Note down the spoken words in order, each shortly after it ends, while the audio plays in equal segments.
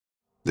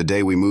The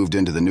day we moved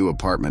into the new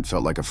apartment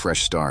felt like a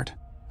fresh start,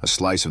 a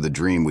slice of the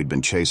dream we'd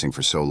been chasing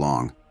for so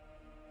long.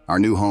 Our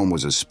new home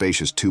was a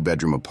spacious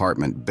two-bedroom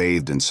apartment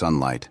bathed in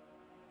sunlight,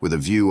 with a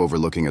view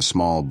overlooking a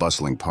small,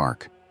 bustling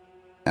park.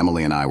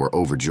 Emily and I were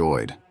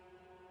overjoyed.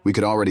 We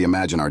could already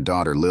imagine our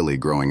daughter Lily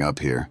growing up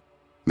here,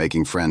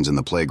 making friends in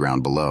the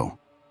playground below.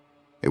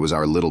 It was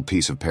our little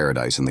piece of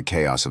paradise in the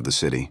chaos of the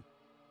city.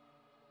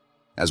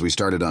 As we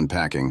started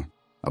unpacking,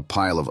 a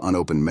pile of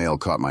unopened mail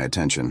caught my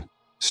attention,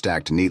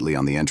 stacked neatly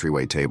on the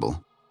entryway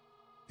table.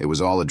 It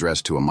was all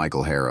addressed to a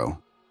Michael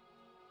Harrow.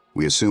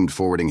 We assumed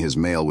forwarding his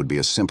mail would be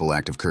a simple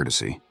act of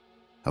courtesy,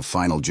 a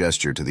final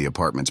gesture to the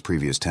apartment's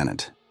previous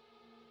tenant.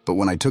 But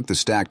when I took the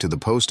stack to the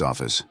post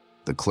office,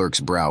 the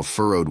clerk's brow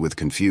furrowed with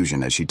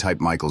confusion as she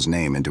typed Michael's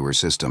name into her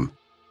system.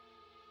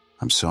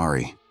 "I'm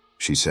sorry,"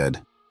 she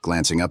said,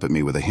 glancing up at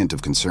me with a hint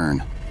of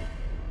concern.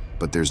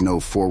 "But there's no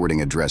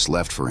forwarding address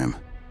left for him.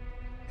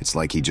 It's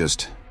like he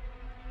just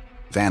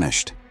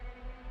vanished."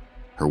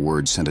 Her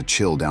words sent a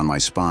chill down my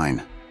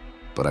spine,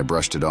 but I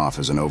brushed it off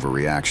as an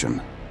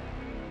overreaction.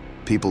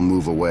 People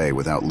move away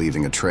without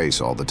leaving a trace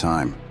all the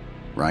time,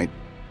 right?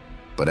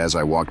 But as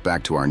I walked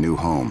back to our new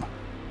home,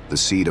 the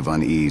seed of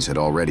unease had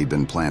already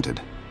been planted.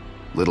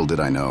 Little did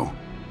I know,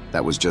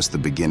 that was just the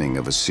beginning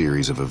of a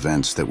series of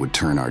events that would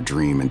turn our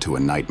dream into a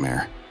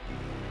nightmare.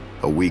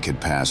 A week had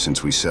passed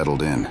since we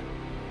settled in,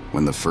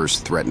 when the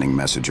first threatening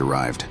message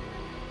arrived.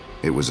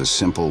 It was a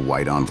simple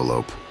white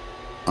envelope,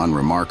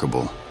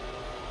 unremarkable,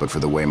 but for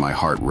the way my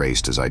heart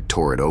raced as I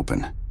tore it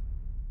open.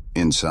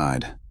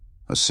 Inside,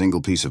 a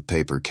single piece of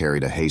paper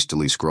carried a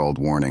hastily scrawled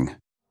warning: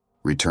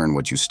 "Return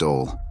what you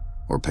stole,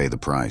 or pay the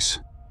price."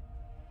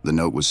 The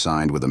note was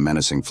signed with a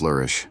menacing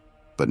flourish,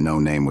 but no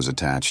name was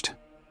attached.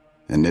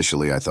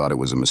 Initially, I thought it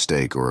was a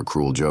mistake or a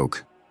cruel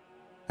joke.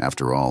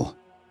 After all,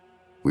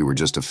 we were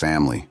just a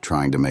family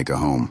trying to make a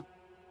home.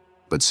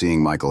 But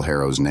seeing Michael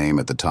Harrow's name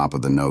at the top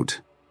of the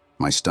note,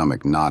 my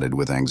stomach knotted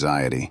with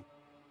anxiety.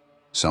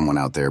 Someone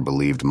out there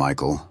believed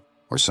Michael,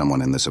 or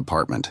someone in this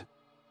apartment,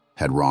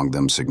 had wronged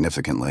them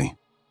significantly.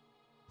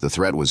 The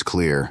threat was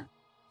clear,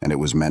 and it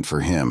was meant for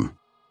him,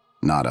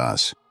 not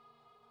us.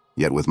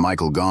 Yet with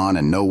Michael gone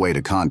and no way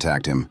to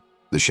contact him,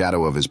 the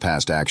shadow of his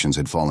past actions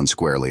had fallen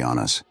squarely on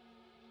us.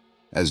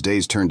 As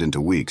days turned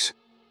into weeks,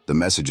 the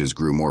messages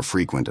grew more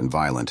frequent and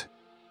violent.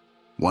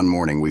 One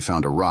morning, we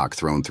found a rock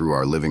thrown through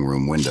our living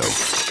room window,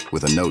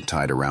 with a note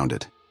tied around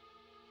it.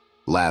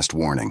 "Last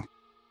warning."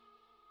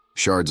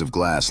 Shards of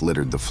glass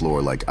littered the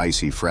floor like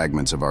icy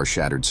fragments of our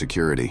shattered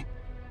security.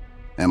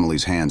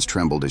 Emily's hands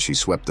trembled as she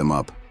swept them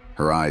up,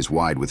 her eyes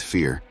wide with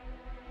fear.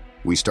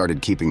 We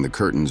started keeping the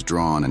curtains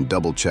drawn and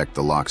double-checked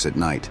the locks at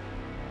night,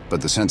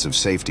 but the sense of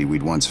safety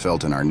we'd once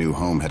felt in our new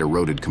home had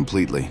eroded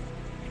completely.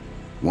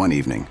 One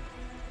evening,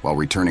 while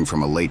returning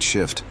from a late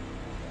shift,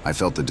 I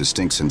felt the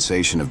distinct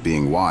sensation of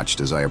being watched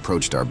as I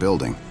approached our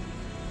building.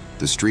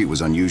 The street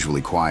was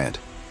unusually quiet.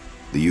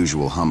 The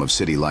usual hum of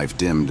city life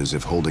dimmed as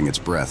if holding its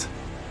breath.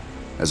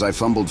 As I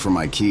fumbled for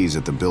my keys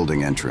at the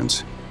building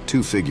entrance,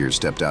 two figures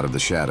stepped out of the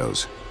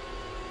shadows.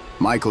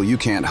 "Michael, you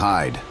can't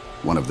hide,"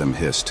 one of them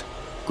hissed,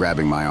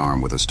 grabbing my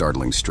arm with a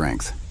startling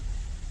strength.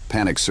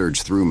 Panic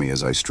surged through me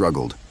as I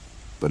struggled,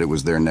 but it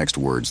was their next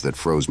words that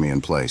froze me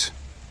in place.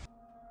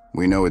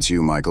 "We know it's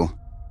you, Michael.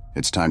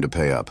 It's time to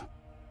pay up."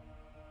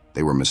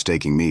 They were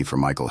mistaking me for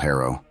Michael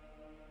Harrow.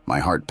 My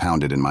heart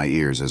pounded in my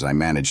ears as I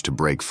managed to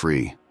break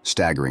free,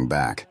 staggering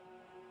back.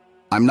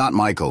 "I'm not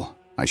Michael,"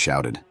 I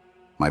shouted,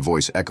 my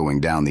voice echoing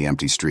down the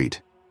empty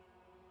street.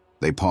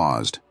 They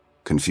paused,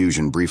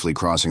 confusion briefly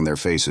crossing their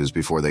faces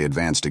before they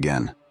advanced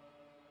again.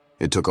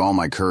 It took all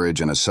my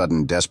courage and a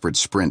sudden, desperate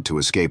sprint to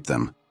escape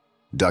them,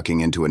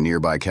 ducking into a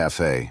nearby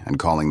cafe and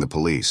calling the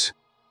police.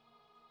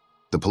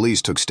 The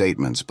police took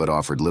statements but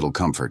offered little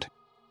comfort.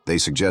 They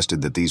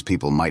suggested that these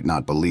people might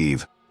not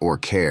believe, or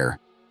care,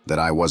 that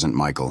I wasn't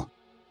Michael.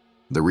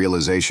 The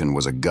realization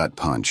was a gut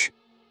punch.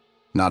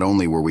 Not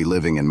only were we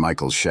living in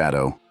Michael's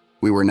shadow,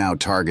 we were now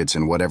targets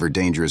in whatever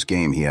dangerous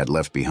game he had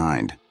left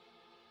behind.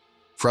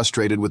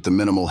 Frustrated with the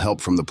minimal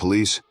help from the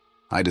police,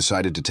 I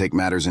decided to take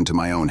matters into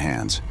my own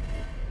hands.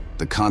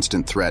 The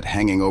constant threat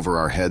hanging over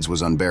our heads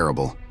was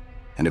unbearable,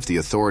 and if the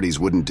authorities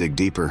wouldn't dig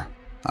deeper,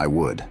 I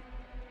would.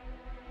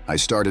 I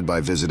started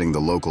by visiting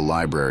the local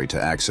library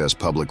to access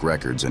public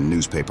records and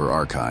newspaper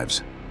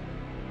archives.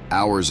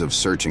 Hours of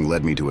searching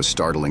led me to a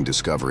startling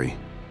discovery.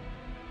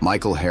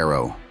 Michael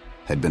Harrow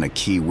had been a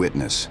key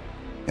witness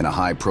in a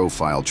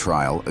high-profile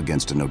trial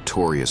against a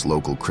notorious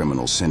local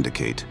criminal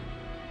syndicate.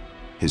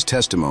 His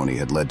testimony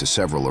had led to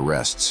several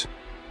arrests,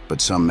 but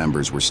some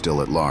members were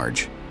still at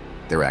large,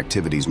 their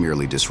activities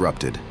merely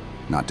disrupted,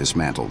 not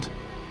dismantled.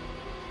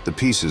 The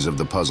pieces of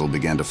the puzzle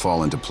began to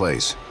fall into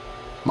place.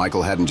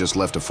 Michael hadn't just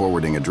left a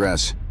forwarding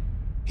address,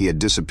 he had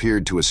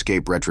disappeared to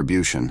escape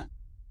retribution.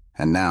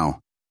 And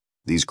now,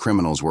 these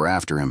criminals were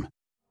after him,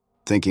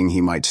 thinking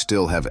he might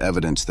still have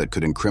evidence that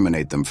could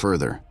incriminate them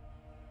further.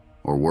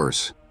 Or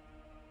worse,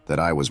 that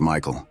I was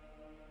Michael.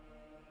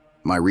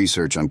 My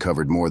research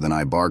uncovered more than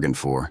I bargained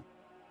for,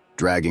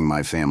 dragging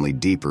my family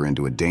deeper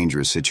into a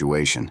dangerous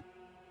situation.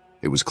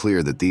 It was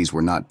clear that these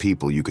were not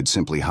people you could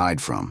simply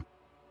hide from.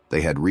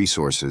 They had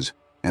resources,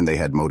 and they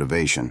had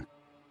motivation.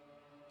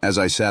 As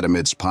I sat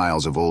amidst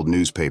piles of old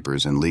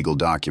newspapers and legal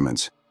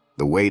documents,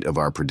 the weight of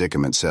our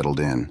predicament settled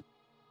in.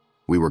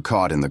 We were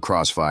caught in the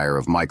crossfire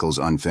of Michael's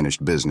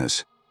unfinished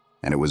business,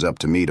 and it was up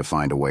to me to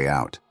find a way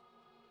out.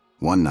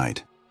 One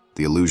night,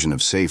 the illusion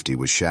of safety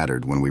was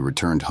shattered when we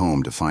returned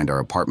home to find our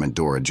apartment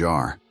door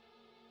ajar.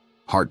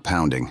 Heart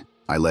pounding,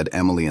 I led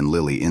Emily and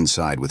Lily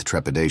inside with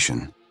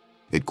trepidation.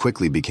 It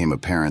quickly became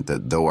apparent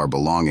that though our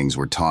belongings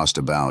were tossed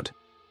about,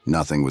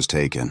 nothing was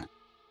taken.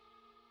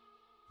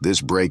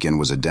 This break-in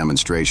was a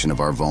demonstration of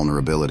our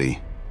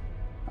vulnerability.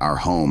 Our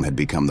home had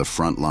become the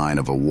front line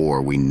of a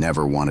war we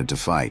never wanted to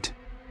fight.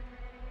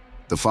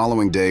 The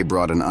following day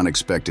brought an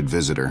unexpected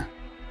visitor.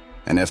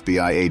 An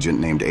FBI agent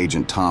named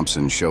Agent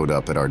Thompson showed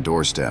up at our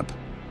doorstep.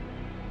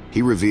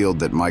 He revealed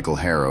that Michael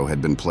Harrow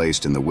had been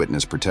placed in the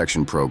Witness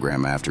Protection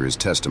Program after his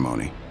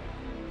testimony,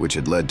 which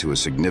had led to a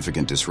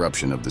significant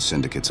disruption of the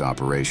syndicate's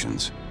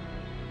operations.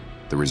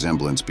 The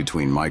resemblance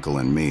between Michael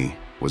and me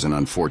was an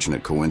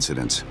unfortunate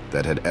coincidence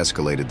that had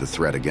escalated the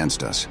threat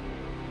against us.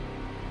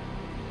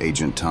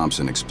 Agent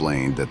Thompson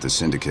explained that the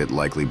syndicate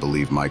likely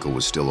believed Michael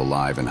was still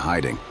alive and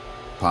hiding,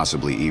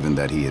 possibly even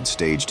that he had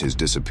staged his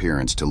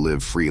disappearance to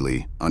live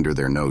freely under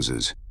their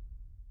noses.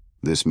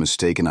 This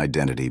mistaken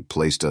identity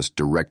placed us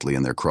directly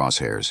in their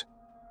crosshairs.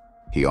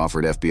 He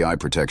offered FBI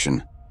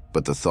protection,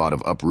 but the thought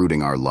of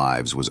uprooting our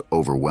lives was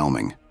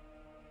overwhelming.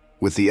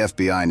 With the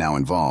FBI now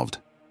involved,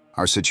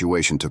 our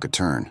situation took a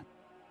turn.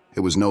 It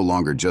was no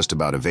longer just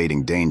about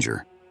evading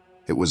danger.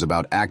 It was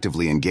about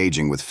actively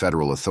engaging with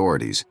federal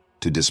authorities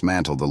to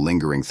dismantle the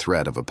lingering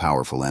threat of a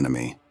powerful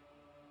enemy.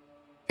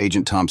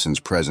 Agent Thompson's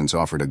presence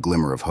offered a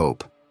glimmer of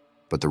hope,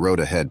 but the road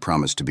ahead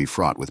promised to be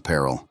fraught with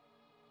peril.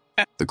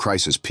 The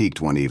crisis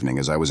peaked one evening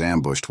as I was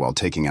ambushed while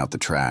taking out the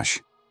trash.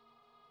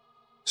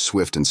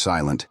 Swift and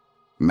silent,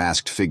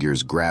 masked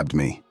figures grabbed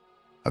me.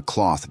 A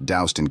cloth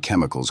doused in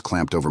chemicals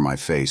clamped over my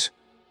face,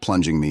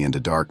 plunging me into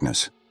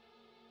darkness.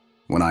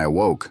 When I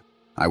awoke,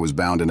 I was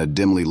bound in a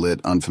dimly lit,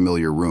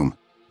 unfamiliar room,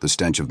 the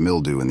stench of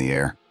mildew in the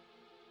air.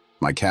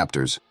 My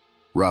captors,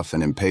 rough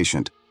and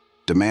impatient,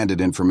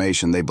 demanded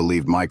information they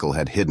believed Michael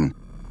had hidden,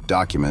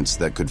 documents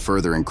that could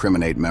further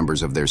incriminate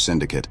members of their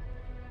syndicate.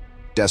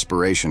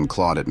 Desperation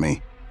clawed at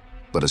me,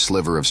 but a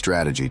sliver of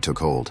strategy took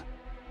hold.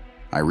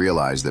 I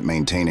realized that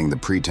maintaining the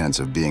pretense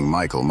of being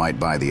Michael might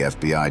buy the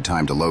FBI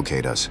time to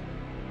locate us.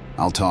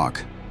 "I'll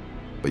talk,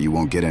 but you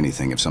won't get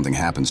anything if something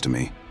happens to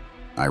me,"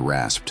 I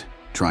rasped,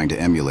 trying to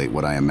emulate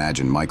what I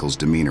imagined Michael's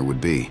demeanor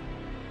would be.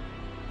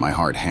 My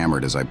heart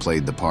hammered as I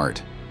played the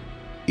part,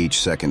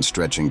 each second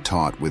stretching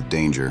taut with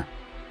danger,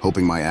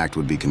 hoping my act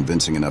would be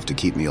convincing enough to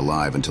keep me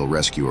alive until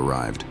rescue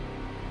arrived.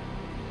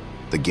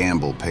 The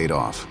gamble paid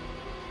off.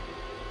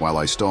 While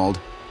I stalled,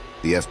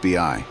 the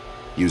FBI,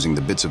 using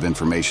the bits of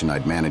information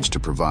I'd managed to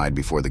provide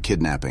before the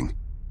kidnapping,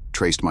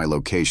 traced my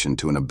location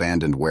to an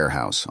abandoned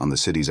warehouse on the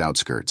city's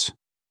outskirts.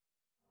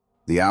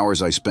 The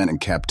hours I spent in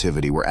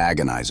captivity were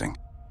agonizing,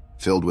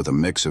 filled with a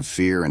mix of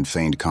fear and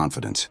feigned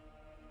confidence.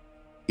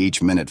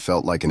 Each minute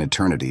felt like an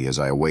eternity as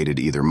I awaited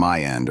either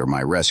my end or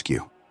my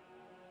rescue.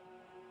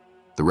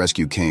 The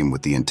rescue came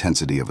with the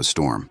intensity of a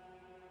storm.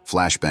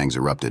 Flashbangs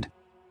erupted,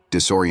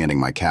 disorienting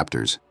my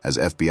captors as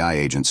FBI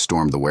agents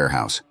stormed the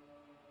warehouse.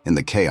 In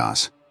the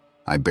chaos,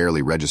 I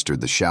barely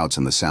registered the shouts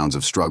and the sounds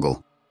of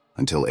struggle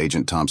until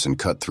Agent Thompson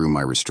cut through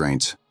my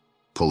restraints,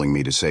 pulling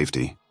me to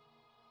safety.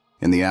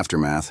 In the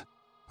aftermath,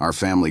 our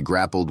family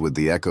grappled with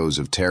the echoes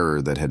of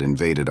terror that had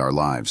invaded our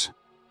lives.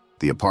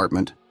 The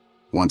apartment,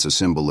 once a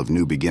symbol of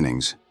new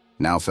beginnings,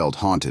 now felt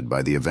haunted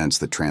by the events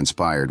that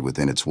transpired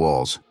within its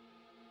walls.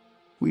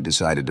 We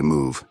decided to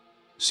move,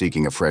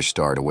 seeking a fresh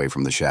start away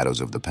from the shadows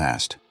of the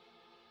past.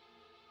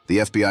 The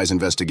FBI's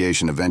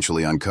investigation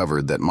eventually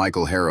uncovered that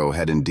Michael Harrow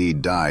had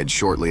indeed died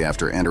shortly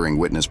after entering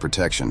witness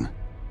protection.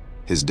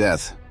 His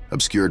death,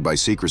 obscured by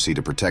secrecy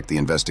to protect the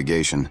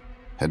investigation,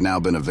 had now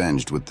been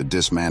avenged with the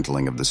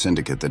dismantling of the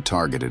syndicate that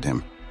targeted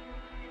him.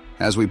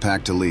 As we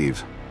packed to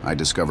leave, I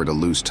discovered a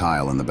loose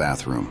tile in the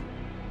bathroom.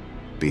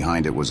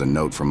 Behind it was a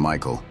note from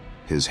Michael,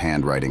 his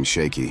handwriting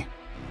shaky.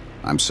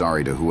 "I'm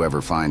sorry to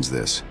whoever finds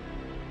this.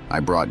 I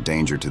brought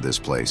danger to this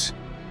place.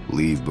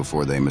 Leave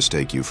before they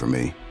mistake you for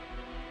me."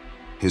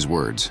 His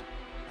words,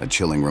 a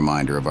chilling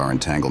reminder of our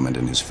entanglement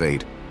in his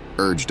fate,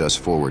 urged us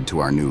forward to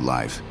our new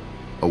life,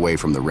 away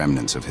from the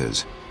remnants of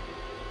his.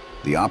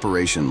 The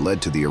operation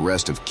led to the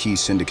arrest of key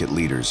syndicate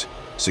leaders,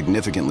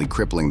 significantly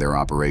crippling their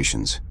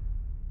operations.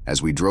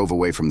 As we drove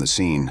away from the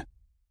scene,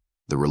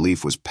 the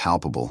relief was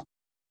palpable,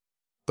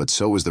 but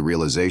so was the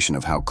realization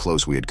of how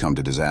close we had come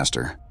to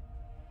disaster.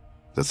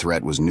 The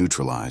threat was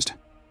neutralized,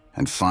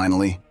 and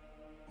finally,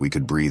 we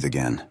could breathe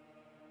again,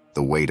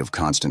 the weight of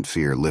constant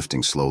fear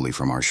lifting slowly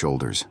from our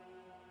shoulders.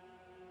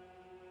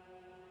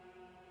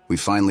 We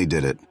finally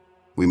did it.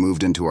 We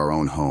moved into our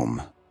own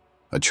home,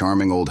 a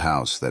charming old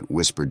house that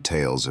whispered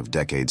tales of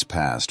decades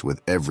past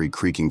with every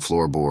creaking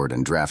floorboard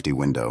and drafty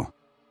window.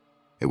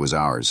 It was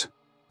ours,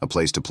 a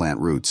place to plant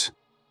roots,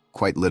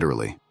 quite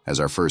literally, as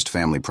our first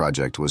family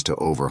project was to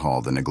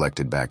overhaul the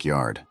neglected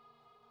backyard.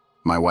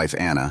 My wife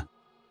Anna,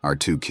 our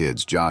 2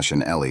 kids, Josh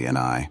and Ellie, and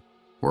I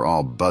were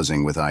all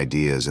buzzing with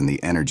ideas and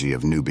the energy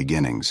of new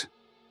beginnings.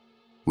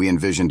 We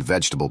envisioned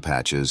vegetable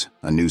patches,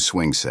 a new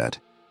swing set,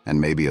 and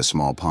maybe a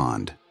small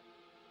pond.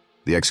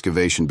 The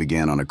excavation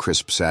began on a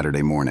crisp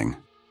Saturday morning.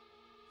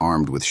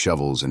 Armed with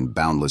shovels and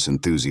boundless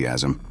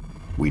enthusiasm,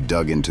 we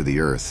dug into the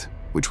earth,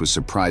 which was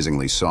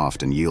surprisingly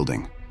soft and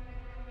yielding.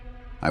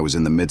 I was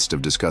in the midst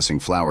of discussing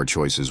flower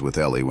choices with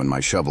Ellie when my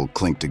shovel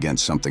clinked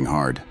against something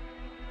hard.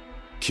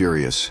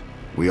 Curious,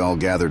 we all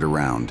gathered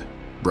around,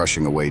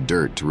 brushing away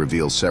dirt to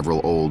reveal several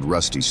old,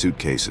 rusty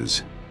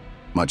suitcases,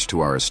 much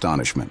to our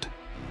astonishment.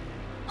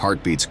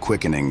 Heartbeats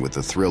quickening with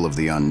the thrill of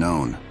the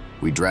unknown,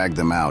 we dragged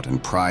them out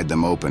and pried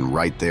them open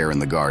right there in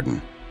the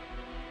garden.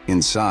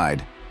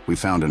 Inside, we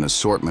found an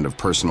assortment of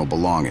personal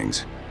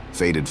belongings,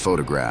 faded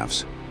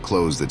photographs,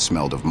 clothes that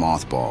smelled of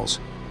mothballs,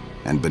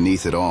 and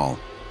beneath it all,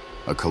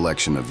 a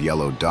collection of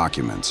yellowed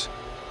documents.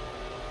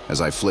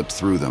 As I flipped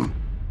through them,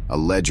 a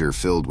ledger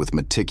filled with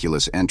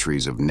meticulous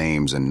entries of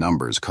names and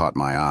numbers caught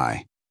my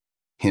eye,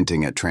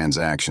 hinting at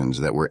transactions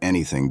that were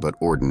anything but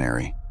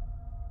ordinary.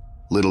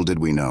 Little did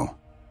we know,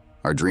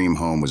 our dream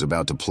home was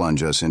about to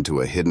plunge us into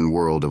a hidden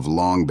world of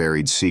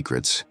long-buried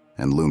secrets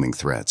and looming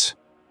threats.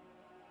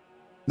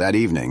 That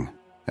evening,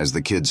 as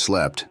the kids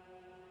slept,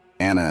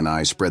 Anna and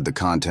I spread the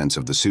contents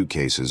of the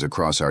suitcases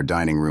across our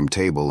dining room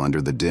table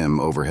under the dim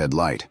overhead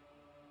light.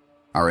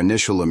 Our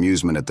initial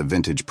amusement at the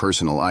vintage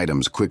personal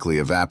items quickly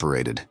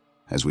evaporated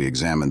as we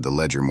examined the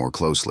ledger more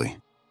closely.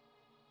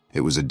 It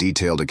was a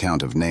detailed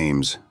account of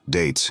names,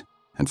 dates,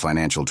 and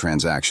financial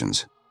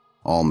transactions,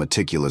 all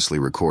meticulously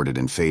recorded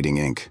in fading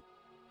ink.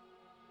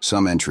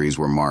 Some entries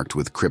were marked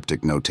with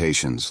cryptic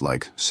notations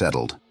like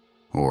settled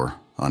or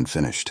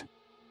unfinished.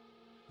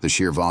 The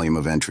sheer volume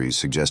of entries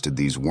suggested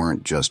these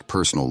weren't just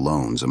personal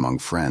loans among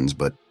friends,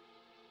 but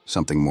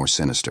something more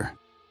sinister.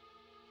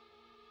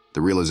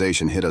 The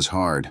realization hit us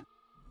hard.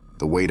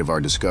 The weight of our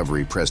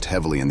discovery pressed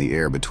heavily in the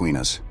air between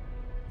us.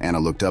 Anna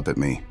looked up at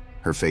me,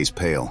 her face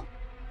pale.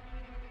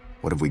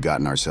 What have we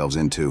gotten ourselves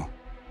into?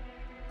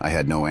 I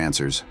had no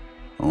answers,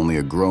 only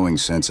a growing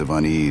sense of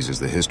unease as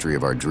the history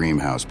of our dream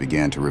house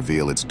began to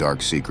reveal its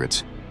dark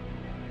secrets.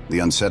 The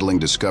unsettling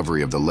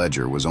discovery of the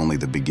ledger was only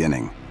the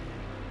beginning.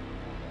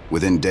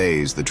 Within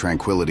days, the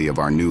tranquility of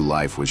our new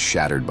life was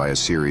shattered by a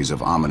series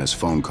of ominous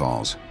phone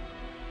calls.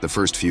 The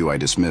first few I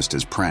dismissed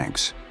as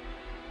pranks,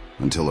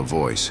 until a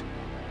voice,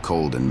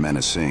 cold and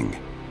menacing,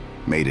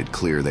 made it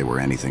clear they were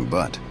anything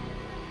but.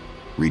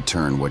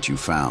 Return what you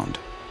found,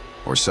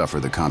 or suffer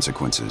the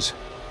consequences.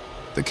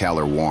 The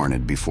caller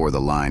warned before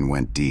the line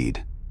went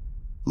deed.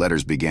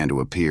 Letters began to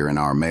appear in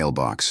our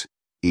mailbox,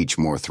 each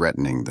more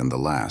threatening than the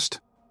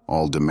last,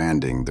 all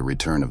demanding the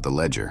return of the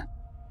ledger.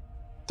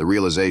 The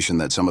realization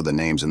that some of the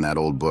names in that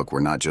old book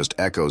were not just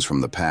echoes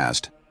from the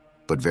past,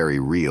 but very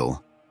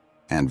real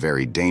and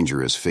very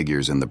dangerous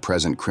figures in the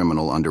present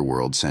criminal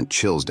underworld sent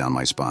chills down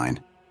my spine.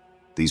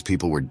 These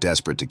people were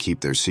desperate to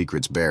keep their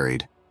secrets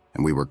buried,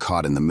 and we were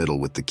caught in the middle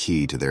with the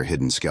key to their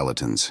hidden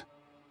skeletons.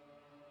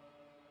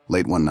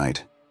 Late one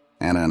night,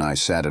 Anna and I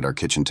sat at our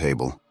kitchen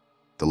table,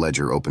 the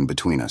ledger open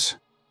between us.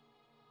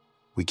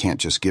 "We can't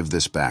just give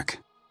this back,"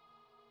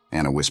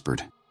 Anna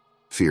whispered,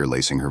 fear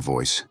lacing her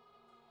voice.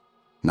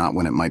 "Not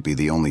when it might be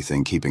the only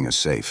thing keeping us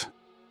safe."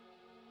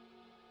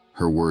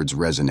 Her words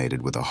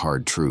resonated with a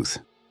hard truth.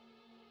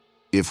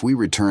 If we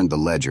returned the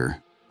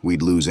ledger,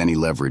 we'd lose any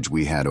leverage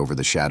we had over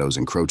the shadows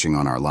encroaching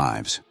on our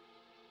lives.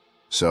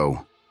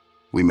 So,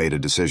 we made a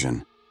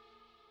decision.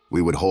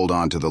 We would hold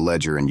on to the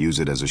ledger and use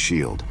it as a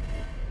shield.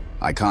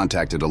 I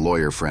contacted a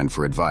lawyer friend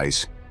for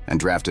advice and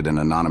drafted an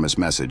anonymous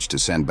message to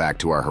send back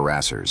to our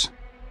harassers.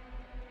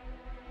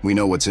 "We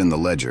know what's in the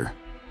ledger.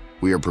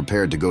 We are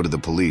prepared to go to the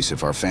police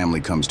if our family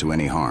comes to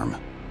any harm."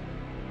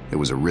 It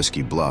was a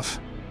risky bluff,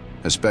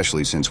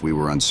 especially since we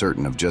were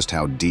uncertain of just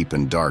how deep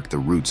and dark the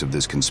roots of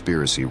this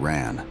conspiracy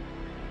ran.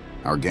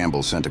 Our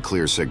gamble sent a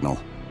clear signal.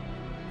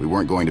 We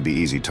weren't going to be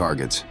easy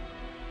targets.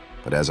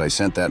 But as I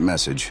sent that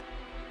message,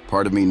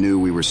 part of me knew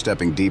we were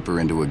stepping deeper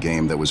into a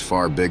game that was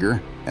far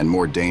bigger and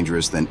more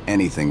dangerous than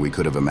anything we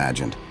could have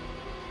imagined.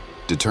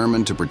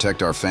 Determined to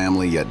protect our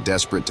family, yet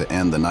desperate to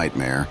end the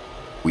nightmare,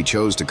 we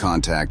chose to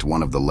contact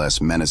one of the less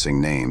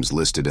menacing names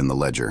listed in the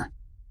ledger.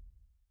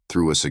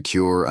 Through a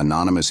secure,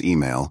 anonymous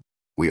email,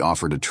 we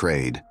offered a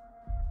trade,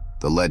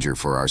 the ledger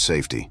for our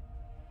safety.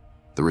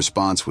 The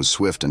response was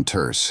swift and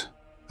terse,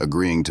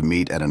 agreeing to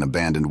meet at an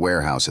abandoned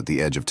warehouse at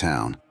the edge of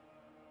town.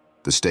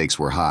 The stakes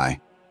were high,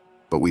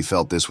 but we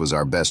felt this was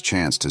our best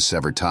chance to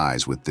sever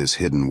ties with this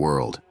hidden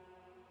world.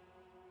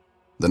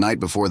 The night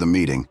before the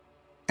meeting,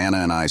 Anna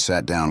and I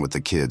sat down with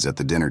the kids at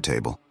the dinner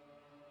table.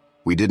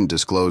 We didn't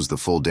disclose the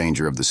full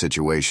danger of the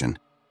situation,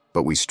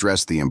 but we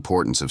stressed the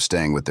importance of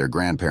staying with their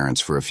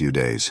grandparents for a few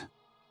days.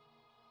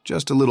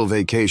 "Just a little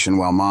vacation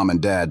while Mom and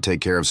Dad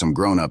take care of some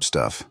grown-up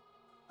stuff,"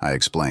 I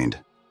explained,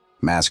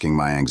 masking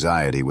my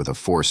anxiety with a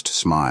forced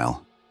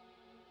smile.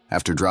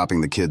 After dropping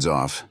the kids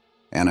off,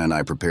 Anna and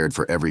I prepared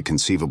for every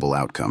conceivable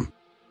outcome.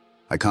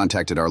 I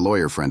contacted our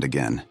lawyer friend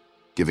again,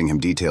 giving him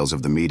details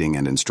of the meeting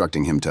and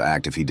instructing him to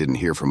act if he didn't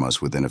hear from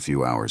us within a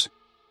few hours.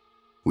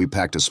 We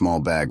packed a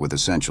small bag with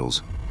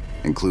essentials,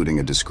 including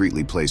a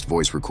discreetly placed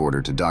voice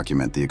recorder to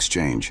document the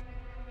exchange.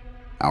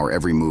 Our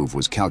every move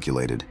was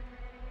calculated,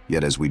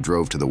 yet as we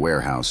drove to the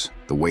warehouse,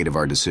 the weight of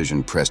our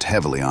decision pressed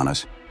heavily on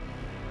us.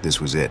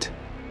 This was it,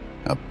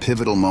 a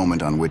pivotal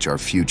moment on which our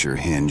future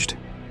hinged.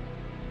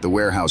 The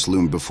warehouse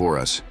loomed before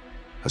us,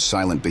 a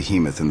silent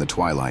behemoth in the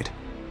twilight,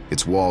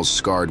 its walls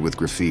scarred with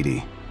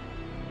graffiti.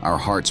 Our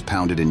hearts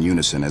pounded in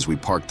unison as we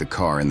parked the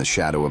car in the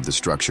shadow of the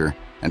structure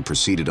and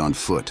proceeded on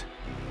foot,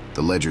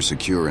 the ledger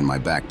secure in my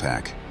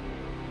backpack.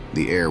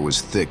 The air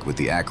was thick with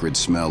the acrid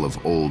smell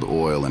of old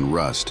oil and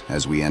rust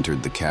as we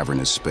entered the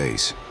cavernous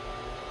space.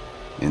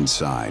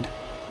 Inside,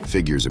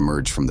 figures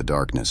emerged from the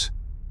darkness.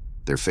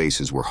 Their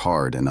faces were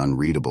hard and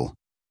unreadable,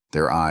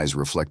 their eyes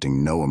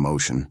reflecting no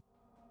emotion.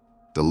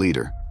 The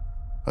leader,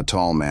 a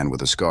tall man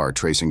with a scar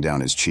tracing down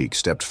his cheek,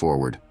 stepped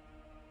forward.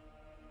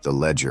 "The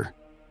ledger,"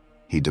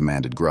 he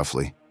demanded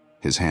gruffly,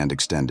 his hand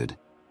extended.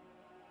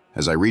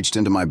 As I reached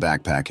into my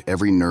backpack,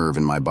 every nerve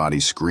in my body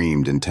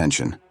screamed in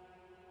tension.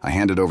 I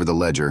handed over the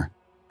ledger,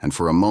 and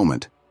for a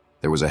moment,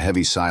 there was a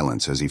heavy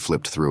silence as he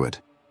flipped through it.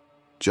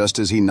 Just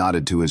as he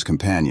nodded to his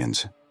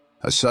companions,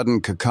 a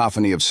sudden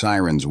cacophony of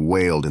sirens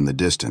wailed in the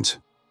distance,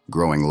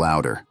 growing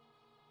louder.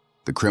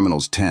 The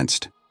criminals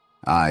tensed,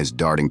 eyes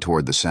darting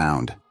toward the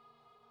sound.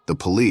 The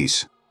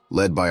police,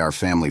 led by our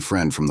family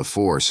friend from the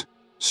force,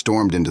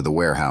 stormed into the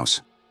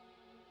warehouse.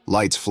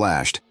 Lights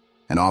flashed,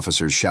 and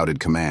officers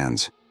shouted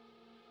commands.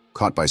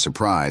 Caught by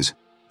surprise,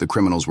 the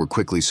criminals were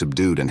quickly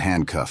subdued and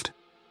handcuffed.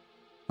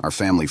 Our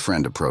family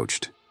friend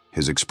approached,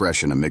 his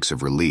expression a mix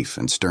of relief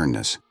and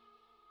sternness.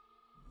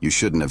 "You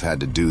shouldn't have had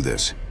to do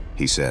this,"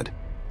 he said,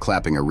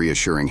 clapping a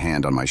reassuring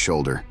hand on my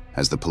shoulder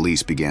as the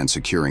police began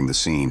securing the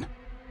scene.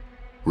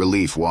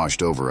 Relief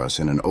washed over us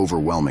in an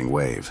overwhelming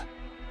wave.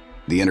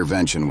 The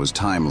intervention was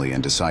timely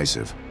and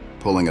decisive,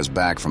 pulling us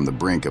back from the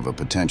brink of a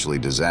potentially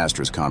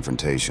disastrous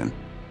confrontation.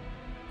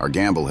 Our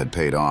gamble had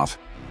paid off,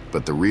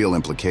 but the real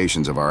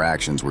implications of our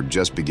actions were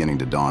just beginning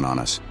to dawn on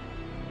us.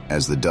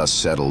 As the dust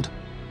settled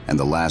and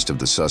the last of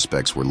the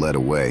suspects were led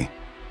away,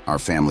 our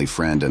family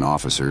friend and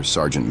officer,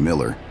 Sergeant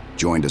Miller,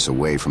 joined us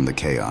away from the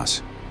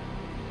chaos.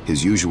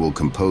 His usual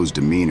composed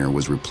demeanor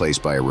was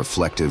replaced by a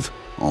reflective,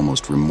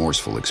 almost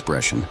remorseful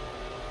expression.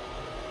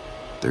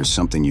 "There's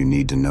something you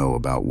need to know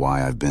about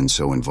why I've been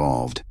so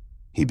involved,"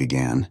 he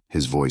began,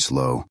 his voice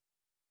low.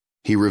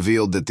 He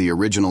revealed that the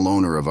original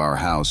owner of our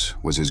house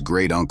was his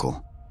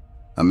great-uncle,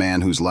 a man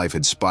whose life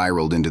had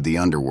spiraled into the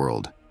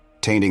underworld,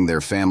 tainting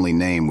their family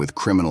name with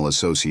criminal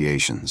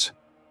associations.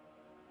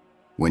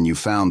 "When you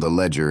found the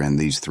ledger and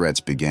these threats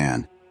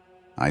began,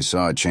 I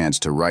saw a chance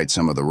to right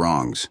some of the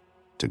wrongs,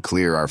 to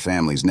clear our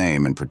family's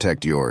name and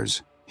protect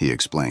yours," he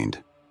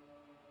explained.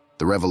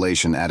 The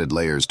revelation added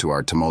layers to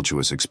our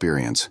tumultuous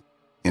experience,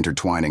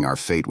 intertwining our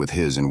fate with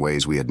his in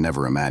ways we had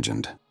never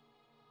imagined.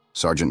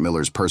 Sergeant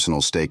Miller's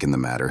personal stake in the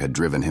matter had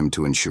driven him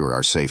to ensure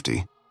our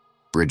safety,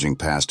 bridging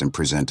past and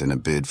present in a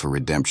bid for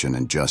redemption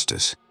and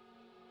justice.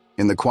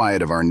 In the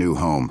quiet of our new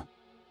home,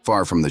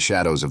 far from the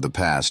shadows of the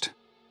past,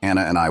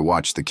 Anna and I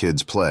watched the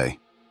kids play,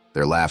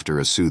 their laughter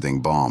a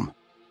soothing balm.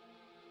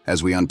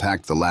 As we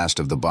unpacked the last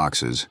of the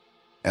boxes,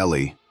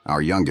 Ellie,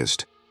 our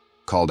youngest,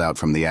 called out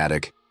from the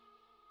attic,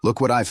 "Look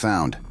what I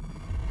found."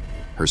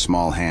 Her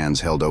small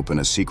hands held open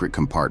a secret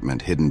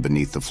compartment hidden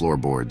beneath the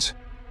floorboards.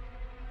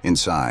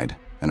 Inside,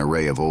 an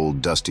array of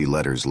old, dusty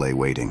letters lay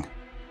waiting.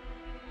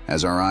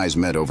 As our eyes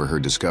met over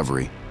her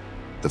discovery,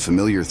 the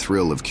familiar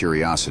thrill of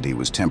curiosity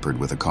was tempered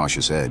with a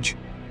cautious edge.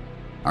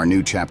 Our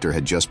new chapter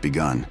had just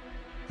begun,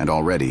 and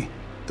already,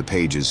 the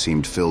pages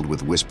seemed filled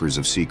with whispers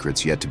of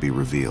secrets yet to be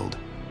revealed.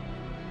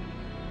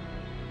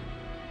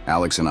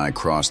 Alex and I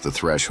crossed the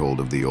threshold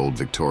of the old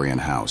Victorian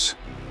house,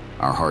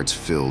 our hearts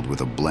filled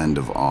with a blend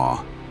of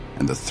awe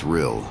and the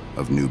thrill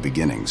of new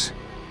beginnings.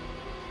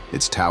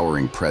 Its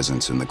towering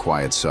presence in the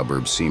quiet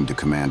suburbs seemed to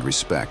command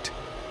respect,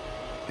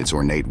 its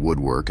ornate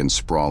woodwork and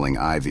sprawling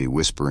ivy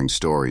whispering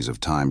stories of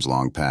times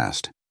long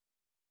past.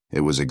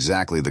 It was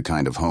exactly the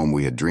kind of home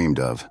we had dreamed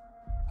of,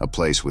 a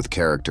place with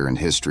character and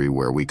history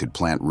where we could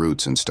plant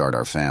roots and start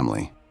our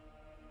family.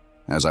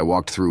 As I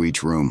walked through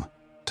each room,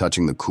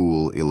 touching the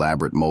cool,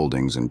 elaborate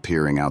moldings and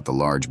peering out the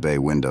large bay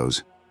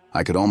windows,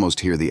 I could almost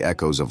hear the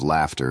echoes of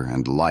laughter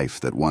and life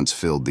that once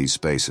filled these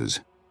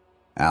spaces.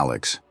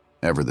 Alex,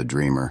 ever the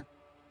dreamer,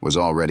 was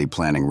already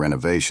planning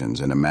renovations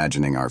and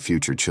imagining our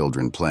future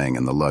children playing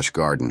in the lush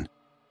garden.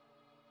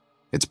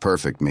 "It's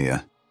perfect,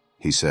 Mia,"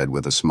 he said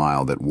with a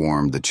smile that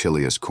warmed the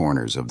chilliest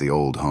corners of the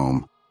old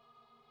home.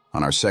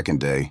 On our second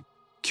day,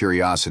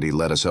 curiosity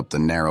led us up the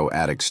narrow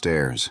attic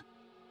stairs.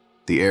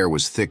 The air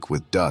was thick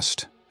with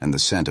dust and the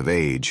scent of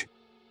age,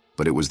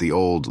 but it was the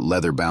old,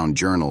 leather-bound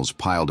journals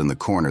piled in the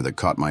corner that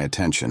caught my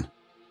attention.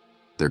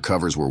 Their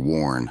covers were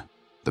worn,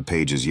 the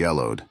pages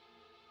yellowed,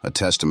 a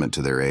testament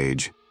to their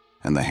age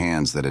and the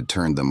hands that had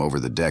turned them over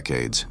the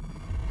decades.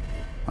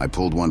 I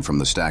pulled one from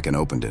the stack and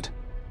opened it,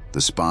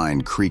 the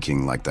spine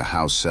creaking like the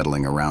house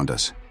settling around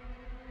us.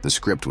 The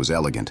script was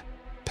elegant,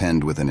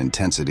 penned with an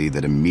intensity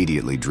that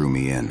immediately drew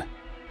me in.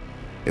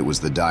 It was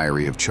the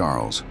diary of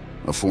Charles,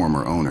 a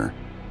former owner,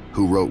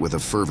 who wrote with a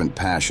fervent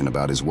passion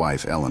about his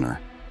wife, Eleanor.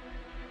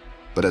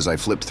 But as I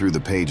flipped through the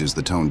pages,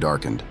 the tone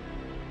darkened.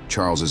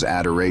 Charles's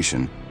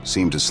adoration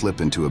seemed to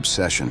slip into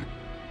obsession,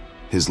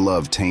 his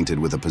love tainted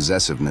with a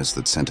possessiveness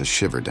that sent a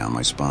shiver down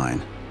my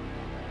spine.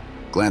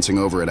 Glancing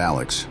over at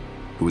Alex,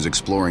 who was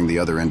exploring the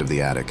other end of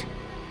the attic,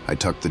 I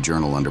tucked the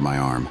journal under my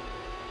arm.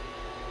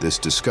 This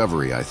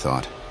discovery, I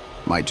thought,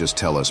 might just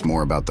tell us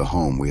more about the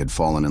home we had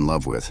fallen in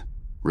love with,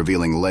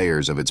 revealing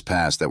layers of its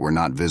past that were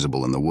not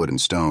visible in the wood and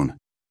stone.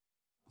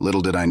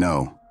 Little did I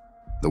know,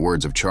 the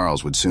words of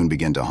Charles would soon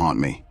begin to haunt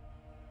me,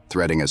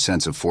 threading a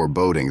sense of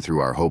foreboding through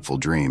our hopeful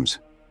dreams.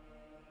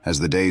 As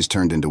the days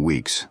turned into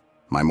weeks,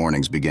 my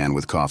mornings began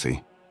with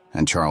coffee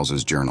and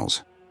Charles's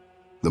journals.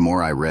 The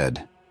more I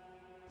read,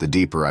 the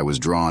deeper I was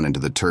drawn into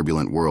the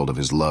turbulent world of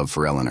his love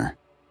for Eleanor.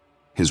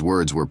 His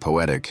words were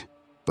poetic,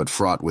 but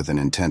fraught with an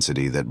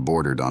intensity that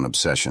bordered on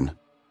obsession.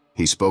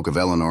 He spoke of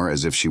Eleanor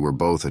as if she were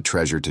both a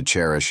treasure to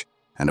cherish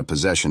and a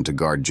possession to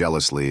guard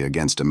jealously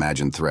against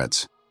imagined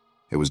threats.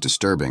 It was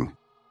disturbing,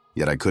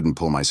 yet I couldn't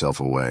pull myself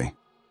away.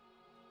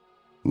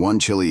 One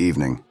chilly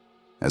evening,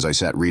 as I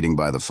sat reading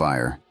by the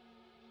fire,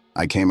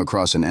 I came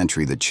across an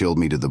entry that chilled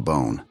me to the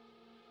bone.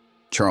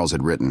 Charles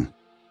had written,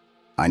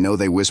 "I know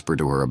they whisper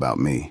to her about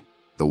me.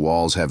 The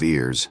walls have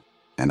ears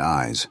and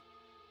eyes."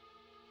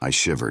 I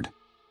shivered,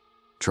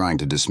 trying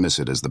to dismiss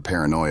it as the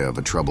paranoia of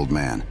a troubled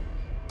man,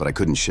 but I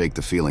couldn't shake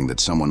the feeling that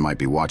someone might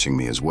be watching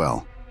me as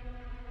well.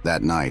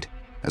 That night,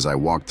 as I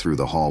walked through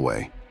the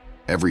hallway,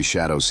 every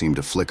shadow seemed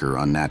to flicker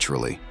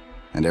unnaturally,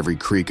 and every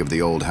creak of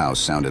the old house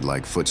sounded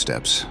like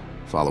footsteps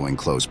following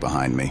close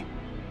behind me.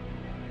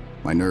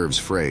 My nerves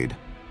frayed,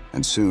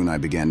 and soon I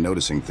began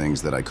noticing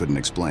things that I couldn't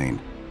explain.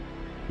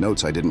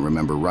 Notes I didn't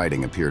remember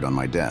writing appeared on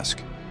my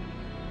desk.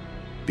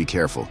 "Be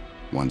careful,"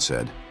 one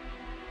said.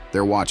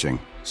 "They're watching,"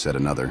 said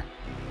another.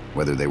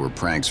 Whether they were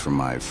pranks from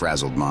my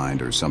frazzled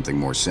mind or something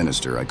more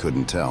sinister, I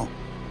couldn't tell,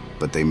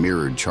 but they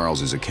mirrored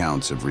Charles's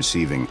accounts of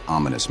receiving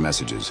ominous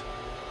messages.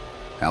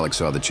 Alex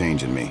saw the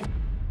change in me.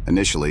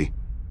 Initially,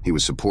 he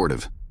was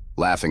supportive,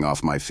 laughing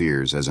off my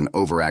fears as an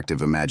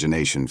overactive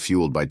imagination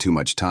fueled by too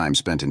much time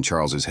spent in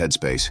Charles's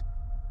headspace.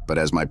 But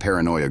as my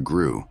paranoia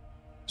grew,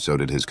 so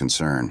did his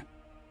concern.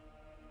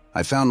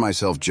 I found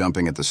myself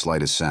jumping at the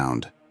slightest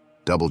sound,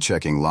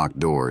 double-checking locked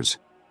doors,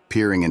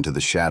 peering into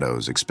the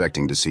shadows,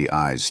 expecting to see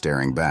eyes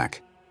staring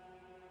back.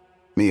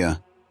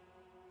 "Mia,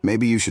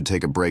 maybe you should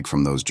take a break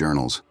from those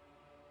journals,"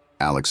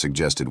 Alex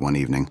suggested one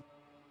evening,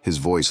 his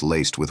voice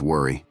laced with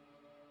worry.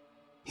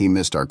 He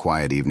missed our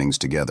quiet evenings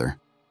together,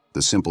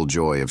 the simple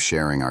joy of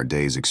sharing our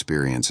day's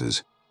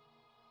experiences.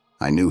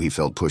 I knew he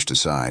felt pushed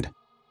aside,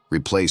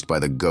 replaced by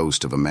the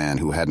ghost of a man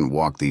who hadn't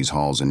walked these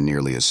halls in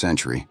nearly a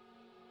century,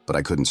 but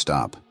I couldn't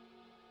stop.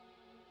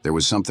 There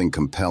was something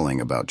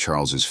compelling about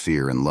Charles's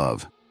fear and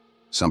love,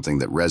 something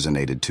that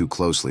resonated too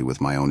closely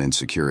with my own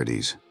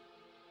insecurities.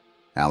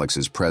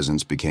 Alex's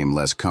presence became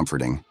less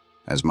comforting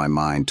as my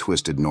mind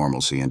twisted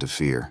normalcy into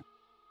fear.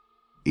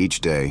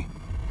 Each day,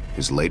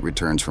 his late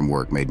returns from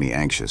work made me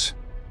anxious,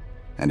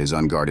 and his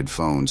unguarded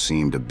phone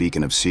seemed a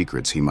beacon of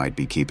secrets he might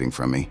be keeping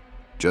from me,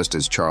 just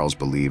as Charles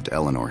believed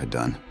Eleanor had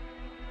done.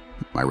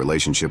 My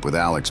relationship with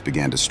Alex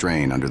began to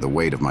strain under the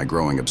weight of my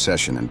growing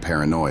obsession and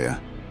paranoia.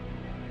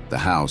 The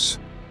house,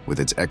 with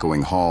its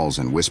echoing halls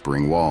and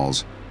whispering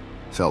walls,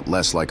 felt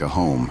less like a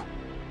home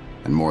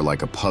and more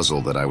like a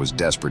puzzle that I was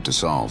desperate to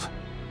solve,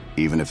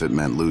 even if it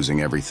meant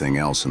losing everything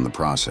else in the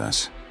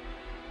process.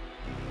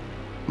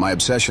 My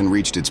obsession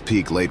reached its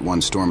peak late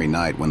one stormy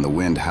night when the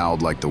wind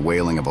howled like the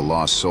wailing of a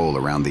lost soul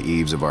around the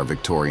eaves of our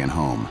Victorian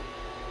home.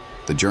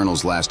 The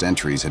journal's last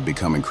entries had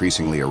become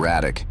increasingly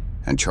erratic,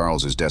 and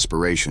Charles's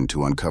desperation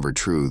to uncover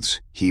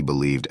truths he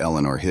believed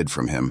Eleanor hid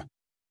from him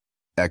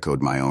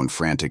echoed my own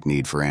frantic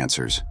need for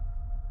answers.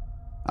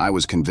 I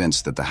was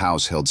convinced that the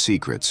house held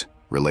secrets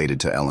related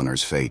to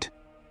Eleanor's fate,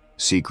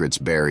 secrets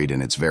buried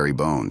in its very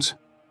bones.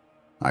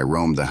 I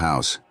roamed the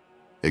house,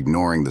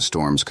 ignoring the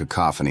storm's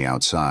cacophony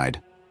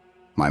outside,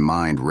 my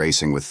mind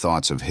racing with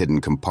thoughts of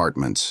hidden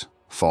compartments,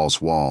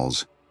 false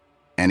walls,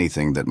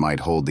 anything that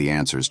might hold the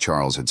answers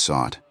Charles had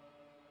sought.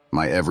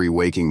 My every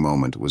waking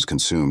moment was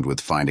consumed with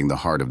finding the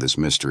heart of this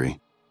mystery,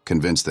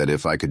 convinced that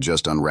if I could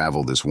just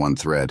unravel this one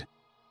thread,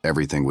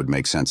 everything would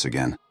make sense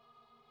again.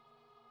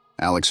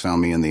 Alex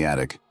found me in the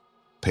attic,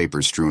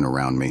 papers strewn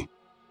around me,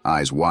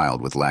 eyes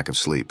wild with lack of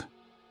sleep.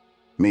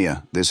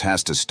 "Mia, this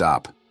has to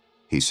stop,"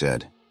 he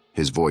said,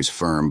 his voice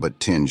firm but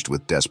tinged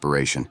with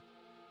desperation.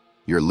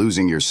 "You're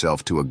losing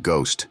yourself to a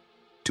ghost,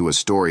 to a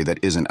story that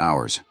isn't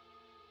ours."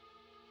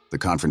 The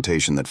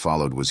confrontation that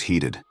followed was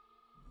heated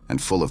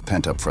and full of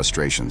pent-up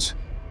frustrations.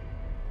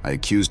 I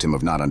accused him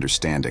of not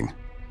understanding,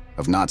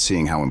 of not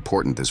seeing how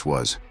important this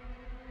was.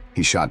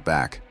 He shot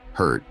back,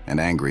 hurt and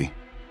angry,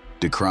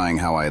 decrying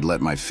how I had let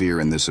my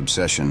fear and this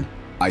obsession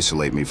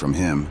isolate me from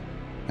him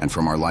and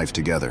from our life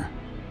together.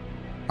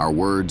 Our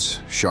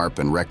words, sharp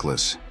and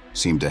reckless,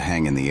 seemed to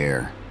hang in the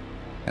air,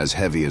 as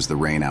heavy as the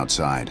rain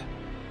outside.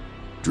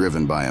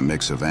 driven by a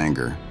mix of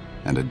anger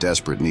and a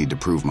desperate need to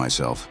prove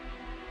myself.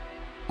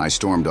 I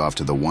stormed off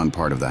to the one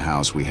part of the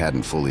house we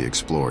hadn't fully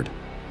explored,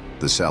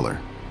 the cellar.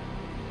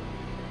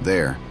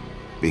 There,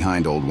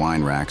 behind old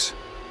wine racks,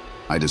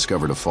 I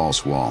discovered a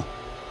false wall.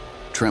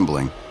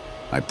 Trembling,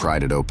 I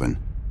pried it open,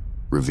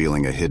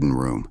 revealing a hidden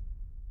room.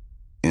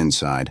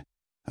 Inside,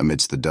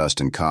 amidst the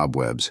dust and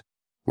cobwebs,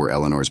 were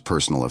Eleanor's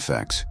personal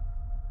effects,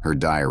 her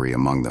diary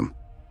among them.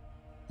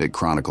 It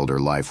chronicled her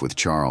life with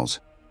Charles,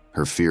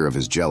 her fear of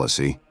his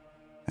jealousy,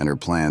 and her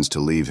plans to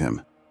leave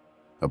him.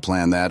 A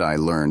plan that, I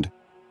learned,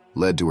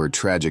 led to her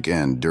tragic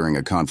end during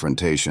a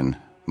confrontation,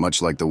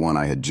 much like the one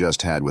I had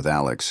just had with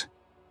Alex.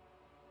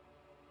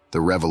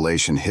 The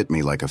revelation hit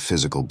me like a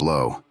physical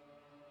blow.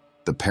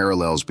 The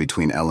parallels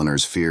between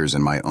Eleanor's fears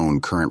and my own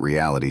current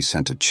reality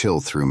sent a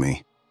chill through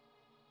me.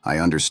 I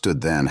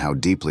understood then how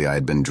deeply I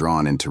had been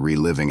drawn into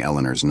reliving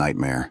Eleanor's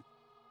nightmare.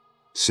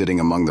 Sitting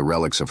among the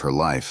relics of her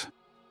life,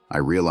 I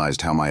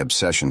realized how my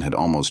obsession had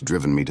almost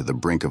driven me to the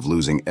brink of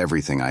losing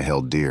everything I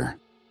held dear.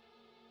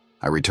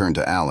 I returned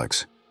to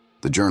Alex,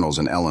 the journals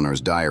and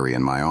Eleanor's diary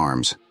in my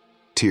arms,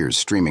 tears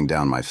streaming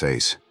down my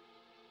face.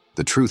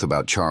 The truth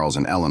about Charles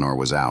and Eleanor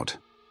was out,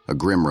 a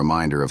grim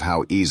reminder of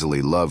how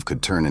easily love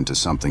could turn into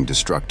something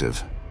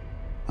destructive.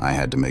 I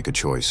had to make a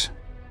choice,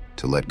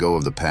 to let go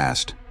of the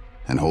past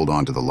and hold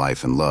on to the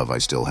life and love I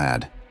still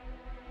had.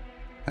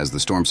 As the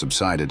storm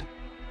subsided,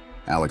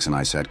 Alex and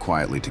I sat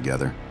quietly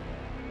together,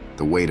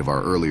 the weight of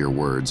our earlier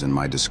words and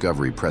my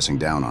discovery pressing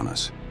down on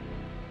us.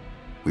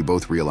 We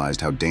both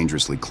realized how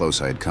dangerously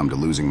close I had come to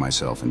losing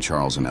myself in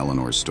Charles and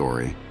Eleanor's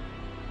story,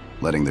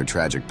 letting their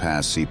tragic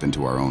past seep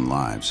into our own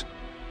lives.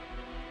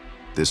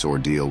 This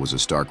ordeal was a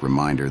stark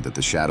reminder that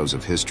the shadows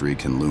of history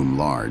can loom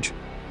large,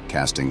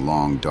 casting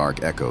long,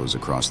 dark echoes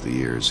across the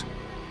years.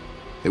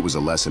 It was a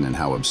lesson in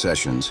how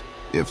obsessions,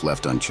 if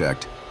left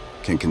unchecked,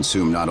 can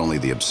consume not only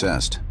the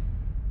obsessed,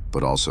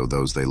 but also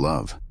those they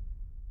love.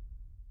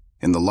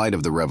 In the light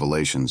of the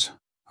revelations,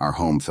 our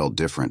home felt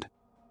different,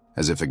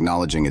 as if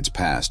acknowledging its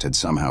past had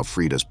somehow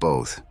freed us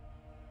both.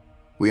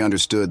 We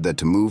understood that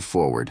to move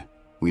forward,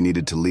 we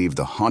needed to leave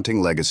the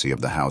haunting legacy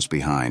of the house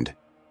behind,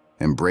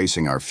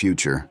 embracing our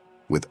future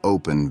with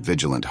open,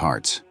 vigilant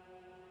hearts.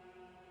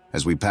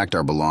 As we packed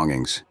our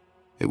belongings,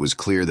 it was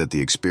clear that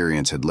the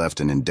experience had left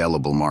an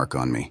indelible mark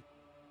on me.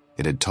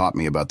 It had taught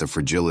me about the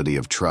fragility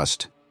of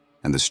trust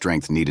and the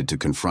strength needed to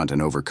confront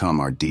and overcome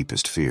our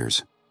deepest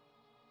fears.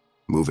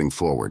 Moving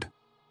forward,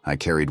 I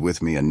carried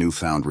with me a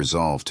newfound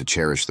resolve to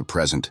cherish the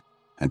present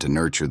and to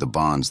nurture the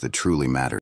bonds that truly mattered.